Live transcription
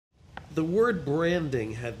the word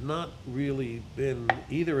branding had not really been,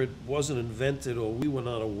 either it wasn't invented or we were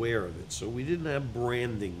not aware of it. So we didn't have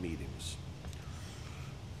branding meetings.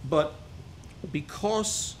 But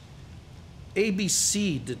because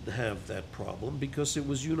ABC didn't have that problem, because it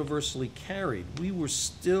was universally carried, we were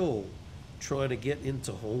still trying to get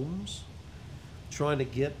into homes, trying to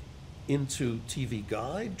get into TV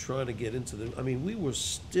Guide, trying to get into the, I mean, we were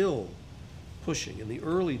still pushing in the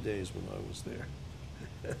early days when I was there.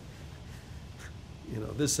 You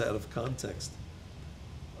know, this out of context.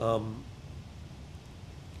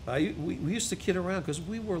 We used to kid around because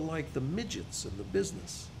we were like the midgets in the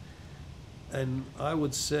business. And I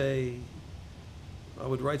would say, I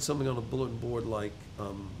would write something on a bulletin board like,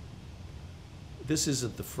 this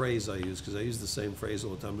isn't the phrase I use because I use the same phrase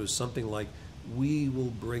all the time, but it was something like, we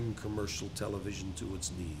will bring commercial television to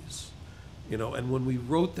its knees. You know, and when we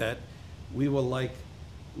wrote that, we were like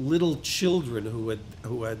little children who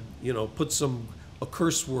had you know, put a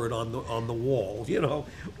curse word on the wall, you know,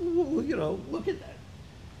 look at that.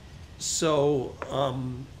 So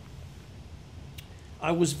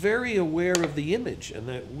I was very aware of the image and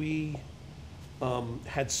that we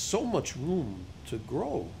had so much room to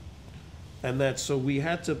grow, and that so we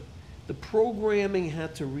had to, the programming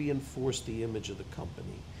had to reinforce the image of the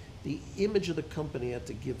company. The image of the company had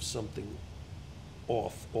to give something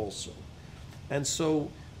off also. And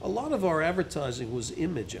so a lot of our advertising was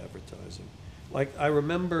image advertising. Like I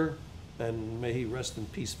remember, and may he rest in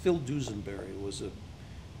peace, Phil Dusenberry was a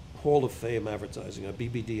Hall of Fame advertising, a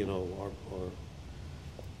BBD&O,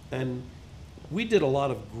 and we did a lot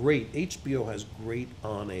of great, HBO has great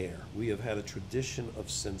on-air. We have had a tradition of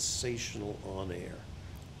sensational on-air.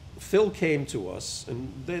 Phil came to us,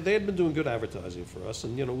 and they had been doing good advertising for us,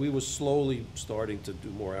 and you know, we were slowly starting to do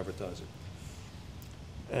more advertising.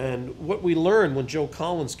 And what we learned when Joe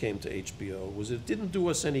Collins came to HBO was it didn't do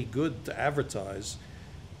us any good to advertise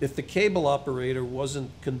if the cable operator wasn't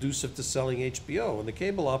conducive to selling HBO. And the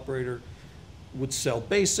cable operator would sell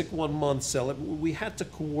basic one month, sell it. We had to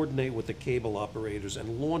coordinate with the cable operators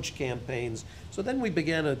and launch campaigns. So then we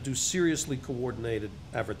began to do seriously coordinated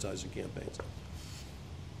advertising campaigns.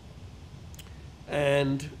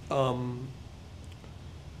 And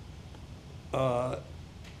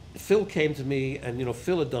Phil came to me, and you know,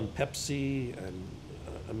 Phil had done Pepsi, and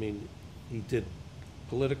I mean, he did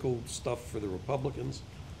political stuff for the Republicans,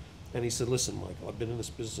 and he said, "Listen, Michael, I've been in this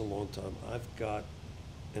business a long time. I've got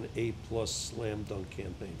an A+ slam dunk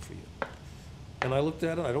campaign for you." And I looked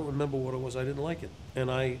at it. I don't remember what it was. I didn't like it,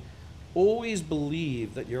 and I always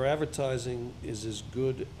believe that your advertising is as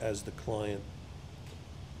good as the client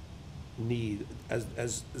need,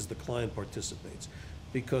 as the client participates,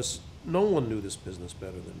 because no one knew this business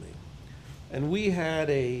better than me. And we had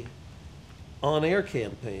a on-air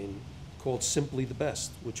campaign called Simply the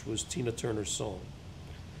Best, which was Tina Turner's song.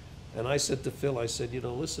 And I said to Phil, I said, you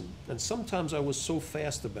know, listen, and sometimes I was so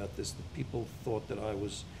fast about this that people thought that I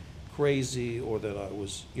was crazy or that I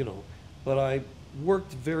was, you know, but I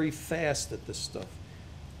worked very fast at this stuff.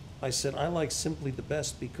 I said, I like Simply the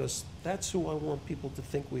Best because that's who I want people to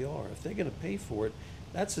think we are. If they're gonna pay for it,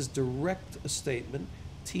 that's as direct a statement.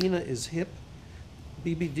 Tina is hip.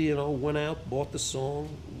 BBD&O went out, bought the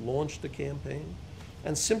song, launched the campaign.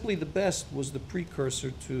 And Simply the Best was the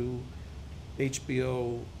precursor to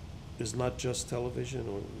HBO is not just television,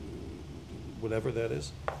 or whatever that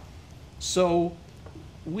is. So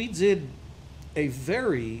we did a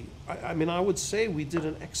very, I mean, I would say we did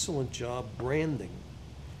an excellent job branding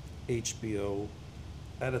HBO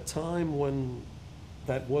at a time when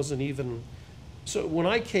that wasn't even. So when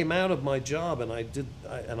I came out of my job and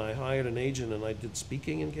I hired an agent and I did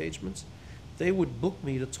speaking engagements, they would book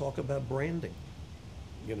me to talk about branding.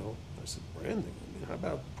 You know, I said, branding? I mean, how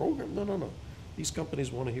about program? No. These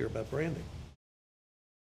companies want to hear about branding.